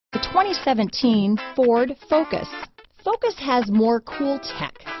2017 Ford Focus. Focus has more cool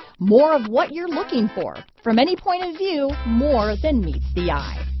tech, more of what you're looking for. From any point of view, more than meets the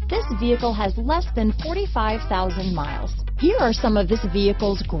eye. This vehicle has less than 45,000 miles. Here are some of this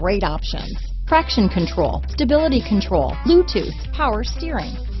vehicle's great options: traction control, stability control, Bluetooth, power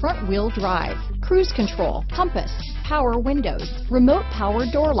steering, front wheel drive, cruise control, compass, power windows, remote power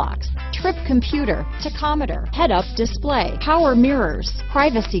door locks, trip computer, tachometer, head-up display, power mirrors,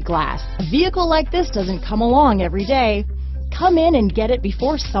 privacy glass. A vehicle like this doesn't come along every day. Come in and get it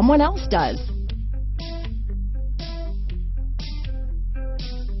before someone else does.